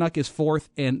 Crazy Canuck is 4th,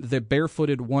 and the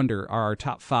Barefooted Wonder are our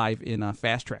top 5 in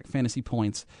Fast Track Fantasy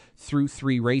points through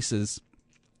 3 races.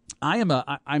 I'm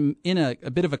in a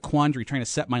bit of a quandary trying to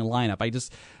set my lineup.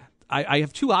 I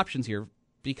have 2 options here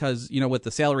because, with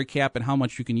the salary cap and how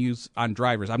much you can use on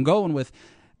drivers. I'm going with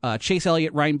Chase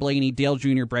Elliott, Ryan Blaney, Dale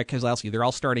Jr., Brett Keselowski. They're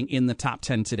all starting in the top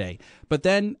 10 today. But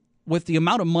then, with the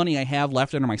amount of money I have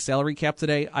left under my salary cap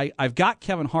today, I've got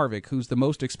Kevin Harvick, who's the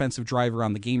most expensive driver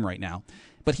on the game right now.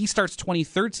 But he starts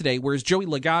 23rd today, whereas Joey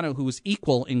Logano, who is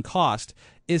equal in cost,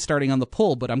 is starting on the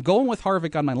pole. But I'm going with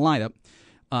Harvick on my lineup,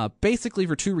 basically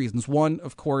for 2 reasons. One,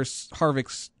 of course,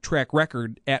 Harvick's track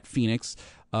record at Phoenix,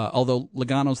 although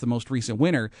Logano's the most recent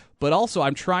winner. But also,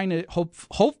 I'm trying to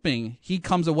hoping he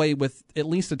comes away with at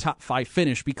least a top 5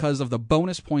 finish because of the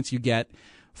bonus points you get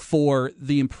for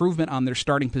the improvement on their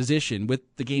starting position. With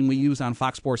the game we use on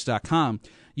FoxSports.com,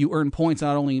 you earn points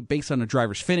not only based on a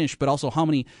driver's finish, but also how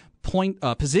many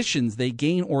positions they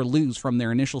gain or lose from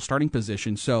their initial starting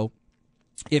position. So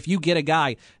if you get a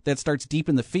guy that starts deep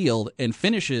in the field and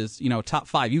finishes, top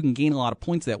 5, you can gain a lot of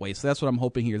points that way. So that's what I'm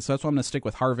hoping here. So that's why I'm going to stick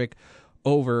with Harvick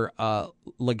over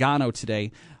Logano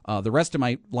today. The rest of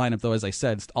my lineup, though, as I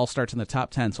said, all starts in the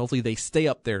top 10. So hopefully they stay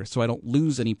up there so I don't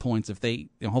lose any points. If they,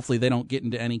 hopefully they don't get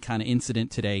into any kind of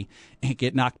incident today and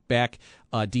get knocked back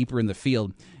deeper in the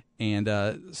field. And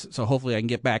so hopefully I can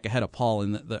get back ahead of Paul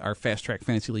in our Fast Track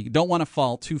Fantasy League. Don't want to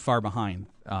fall too far behind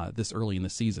this early in the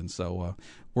season. So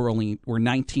we're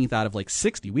 19th out of like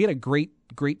 60. We had a great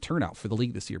turnout for the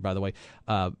league this year, by the way.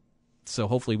 So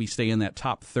hopefully we stay in that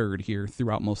top third here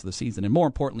throughout most of the season. And more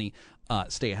importantly,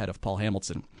 stay ahead of Paul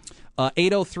Hamilton.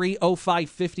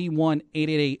 803-0550,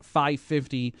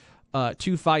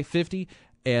 1-888-550-2550.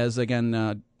 As,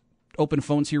 again, open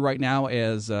phones here right now,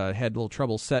 as had a little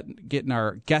trouble getting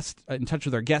our guest in touch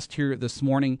with our guest here this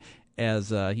morning, as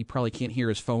he probably can't hear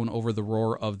his phone over the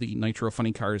roar of the Nitro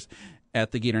Funny Cars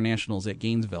at the Gator Nationals at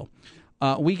Gainesville.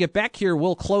 We get back here,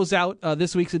 we'll close out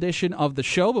this week's edition of the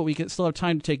show, but we can still have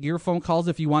time to take your phone calls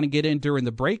if you want to get in during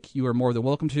the break. You are more than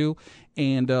welcome to.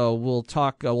 And we'll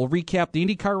recap the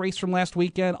IndyCar race from last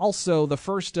weekend. Also, the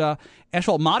first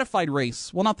asphalt modified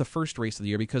race. Well, not the first race of the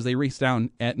year because they raced down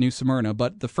at New Smyrna,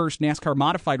 but the first NASCAR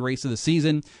modified race of the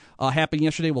season happened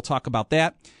yesterday. We'll talk about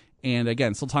that. And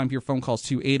again, still time for your phone calls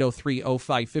to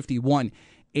 803-0551,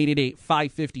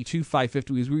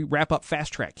 888-550-2550 as we wrap up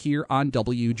Fast Track here on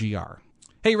WGR.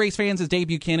 Hey, race fans, it's Dave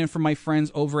Buchanan from my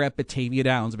friends over at Batavia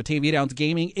Downs. Batavia Downs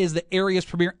Gaming is the area's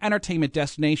premier entertainment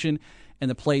destination, and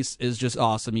the place is just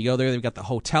awesome. You go there, they've got the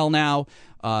hotel now.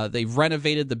 They've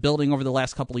renovated the building over the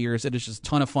last couple of years. It is just a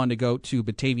ton of fun to go to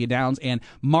Batavia Downs. And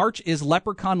March is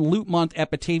Leprechaun Loot Month at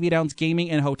Batavia Downs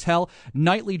Gaming and Hotel.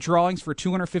 Nightly drawings for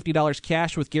 $250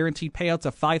 cash with guaranteed payouts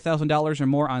of $5,000 or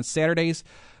more on Saturdays.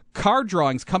 Car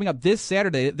drawings coming up this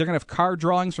Saturday. They're going to have car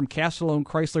drawings from Castellone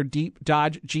Chrysler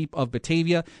Dodge Jeep of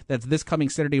Batavia. That's this coming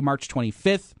Saturday, March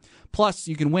 25th. Plus,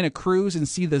 you can win a cruise and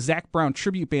see the Zach Brown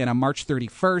Tribute Band on March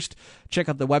 31st. Check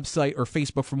out the website or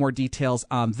Facebook for more details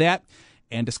on that.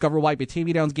 And discover why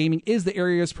Batavia Downs Gaming is the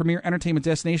area's premier entertainment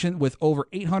destination with over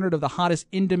 800 of the hottest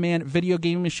in-demand video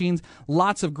gaming machines.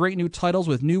 Lots of great new titles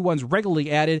with new ones regularly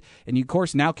added. And you, of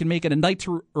course, now can make it a night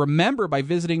to remember by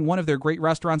visiting one of their great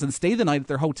restaurants and stay the night at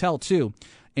their hotel, too.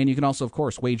 And you can also, of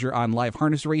course, wager on live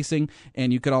harness racing.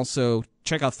 And you can also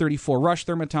check out 34 Rush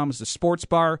Thermotoms, the sports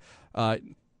bar,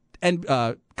 and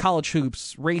college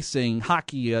hoops, racing,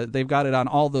 hockey. They've got it on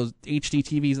all those HD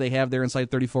TVs they have there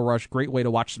inside 34 Rush. Great way to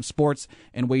watch some sports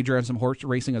and wager on some horse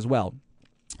racing as well.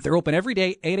 They're open every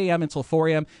day, 8 a.m. until 4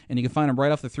 a.m., and you can find them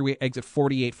right off the Thruway exit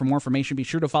 48. For more information, be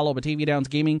sure to follow Batavia Downs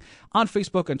Gaming on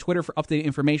Facebook and Twitter for updated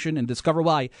information and discover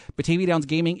why Batavia Downs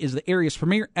Gaming is the area's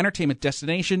premier entertainment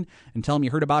destination, and tell them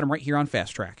you heard about them right here on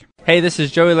Fast Track. Hey, this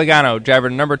is Joey Logano, driver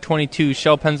number 22,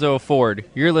 Shell Penzo Ford.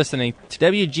 You're listening to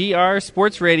WGR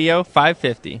Sports Radio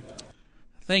 550.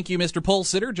 Thank you, Mr. Pole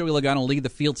Sitter. Joey Logano will lead the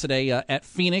field today at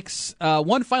Phoenix.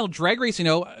 One final drag race.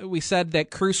 We said that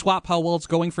crew swap, how well it's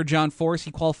going for John Force.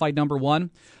 He qualified number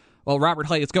 1. Well, Robert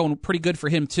Hight, it's going pretty good for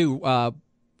him, too.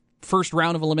 First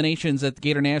round of eliminations at the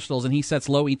Gator Nationals, and he sets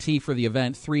low ET for the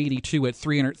event, 382 at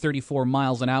 334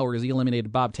 miles an hour as he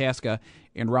eliminated Bob Tasca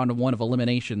in round 1 of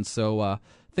eliminations. So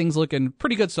things looking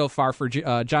pretty good so far for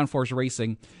John Force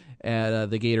Racing at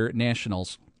the Gator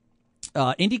Nationals.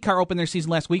 IndyCar opened their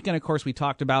season last weekend. Of course, we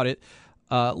talked about it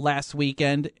last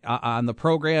weekend on the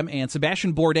program. And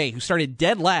Sebastian Bourdais, who started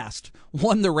dead last,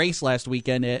 won the race last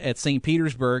weekend at St.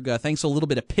 Petersburg thanks to a little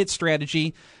bit of pit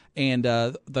strategy and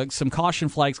some caution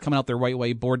flags coming out their right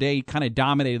way. Bourdais kind of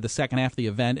dominated the second half of the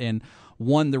event and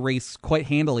won the race quite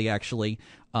handily, actually,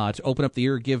 to open up the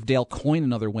year, give Dale Coyne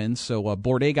another win. So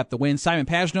Bourdais got the win. Simon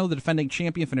Pagenaud, the defending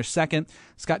champion, finished second.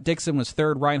 Scott Dixon was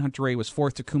third. Ryan Hunter-Reay was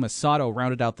fourth. Takuma Sato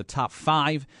rounded out the top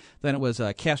 5. Then it was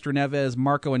Castro Neves,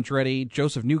 Marco Andretti,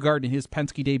 Joseph Newgarden in his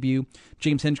Penske debut,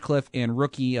 James Hinchcliffe, and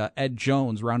rookie Ed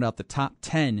Jones round out the top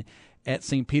 10 at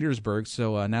St. Petersburg.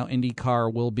 So now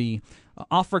IndyCar will be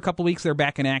off for a couple weeks. They're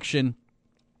back in action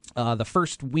the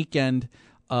first weekend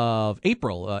of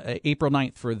April, April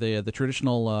 9th for the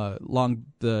traditional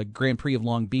the Grand Prix of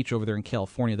Long Beach over there in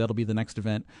California. That'll be the next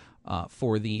event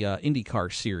for the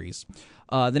IndyCar series.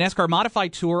 The NASCAR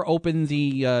Modified Tour opened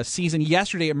the season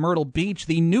yesterday at Myrtle Beach.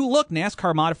 The new look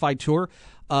NASCAR Modified Tour.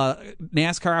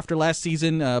 NASCAR after last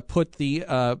season put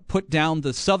down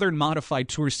the Southern Modified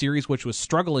Tour series, which was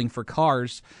struggling for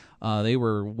cars. They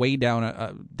were way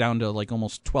down to like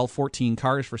almost 12, 14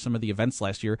 cars for some of the events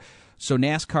last year. So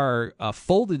NASCAR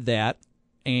folded that,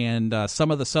 and some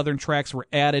of the southern tracks were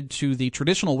added to the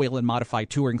traditional Whelen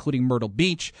Modified Tour, including Myrtle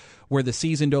Beach, where the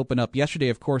season opened up yesterday.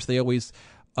 Of course, they always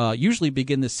usually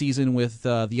begin the season with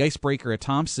the icebreaker at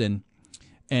Thompson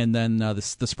and then the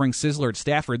Spring Sizzler at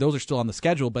Stafford. Those are still on the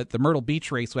schedule, but the Myrtle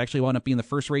Beach race will actually wound up being the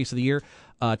first race of the year.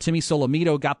 Timmy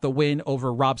Solomito got the win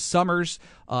over Rob Summers.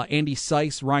 Andy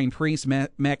Seiss, Ryan Priest,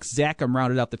 Max Zackham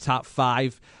rounded out the top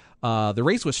 5. The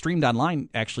race was streamed online,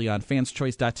 actually, on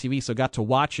fanschoice.tv, so got to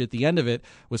watch it. The end of it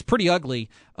was pretty ugly.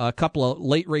 A couple of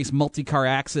late race multi-car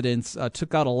accidents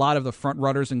took out a lot of the front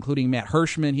runners, including Matt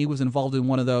Hirschman. He was involved in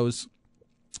one of those.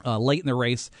 Late in the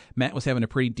race, Matt was having a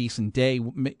pretty decent day,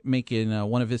 making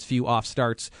one of his few off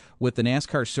starts with the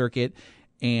NASCAR circuit,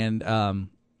 and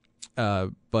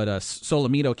but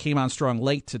Solomito came on strong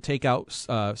late to take out,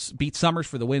 beat Summers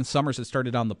for the win. Summers had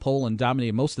started on the pole and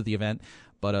dominated most of the event,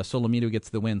 but Solomito gets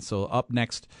the win. So up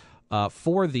next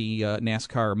for the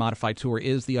NASCAR Modified Tour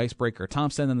is the Icebreaker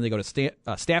Thompson. Then they go to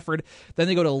Stafford. Then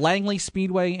they go to Langley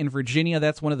Speedway in Virginia.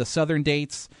 That's one of the southern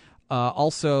dates.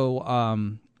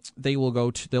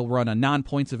 They'll run a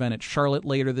non-points event at Charlotte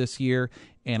later this year,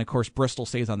 and of course Bristol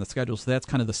stays on the schedule, so that's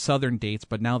kind of the southern dates,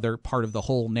 but now they're part of the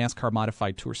whole NASCAR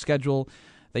Modified Tour schedule.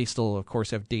 They still, of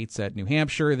course, have dates at New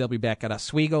Hampshire. They'll be back at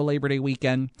Oswego Labor Day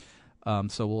weekend,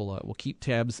 so we'll keep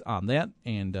tabs on that.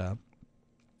 And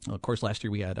of course, last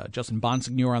year we had Justin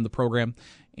Bonsignor on the program,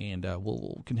 and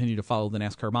we'll continue to follow the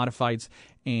NASCAR Modifieds.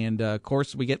 And, of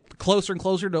course, we get closer and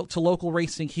closer to local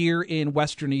racing here in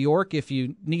Western New York. If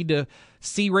you need to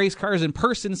see race cars in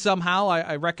person somehow,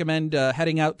 I recommend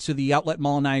heading out to the Outlet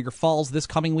Mall in Niagara Falls. This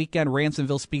coming weekend,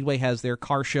 Ransomville Speedway has their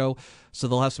car show, so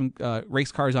they'll have some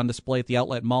race cars on display at the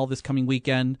Outlet Mall this coming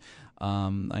weekend.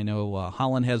 I know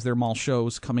Holland has their mall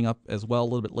shows coming up as well a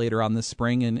little bit later on this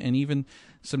spring, and even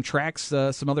some tracks,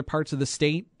 some other parts of the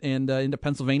state and into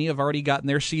Pennsylvania have already gotten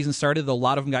their season started, though a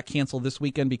lot of them got canceled this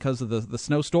weekend because of the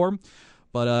snowstorm.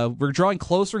 But we're drawing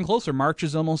closer and closer. March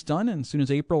is almost done, and as soon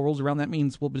as April rolls around, that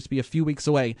means we'll just be a few weeks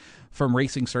away from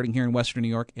racing starting here in Western New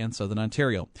York and Southern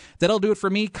Ontario. That'll do it for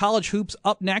me. College Hoops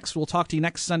up next. We'll talk to you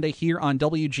next Sunday here on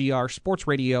WGR Sports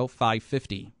Radio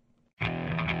 550.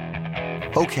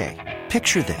 Okay,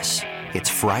 picture this. It's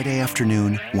Friday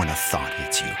afternoon when a thought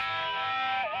hits you.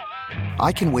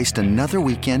 I can waste another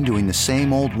weekend doing the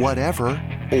same old whatever,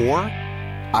 or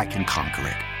I can conquer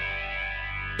it.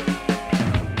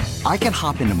 I can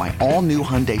hop into my all-new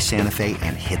Hyundai Santa Fe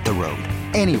and hit the road.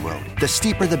 Any road. The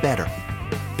steeper, the better.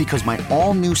 Because my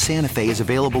all-new Santa Fe is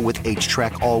available with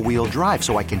H-Track all-wheel drive,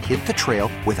 so I can hit the trail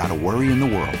without a worry in the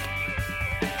world.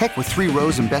 Heck, with 3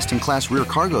 rows and best-in-class rear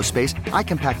cargo space, I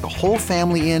can pack the whole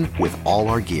family in with all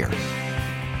our gear.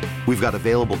 We've got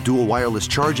available dual wireless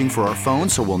charging for our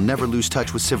phones, so we'll never lose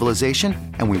touch with civilization,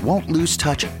 and we won't lose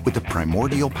touch with the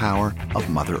primordial power of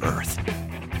Mother Earth.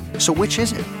 So which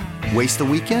is it? Waste the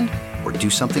weekend or do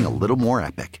something a little more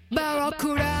epic?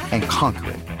 And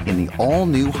conquer it in the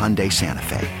all-new Hyundai Santa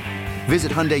Fe.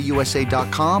 Visit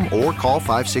HyundaiUSA.com or call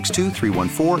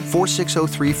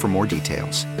 562-314-4603 for more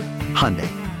details. Hyundai,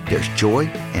 there's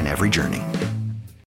joy in every journey.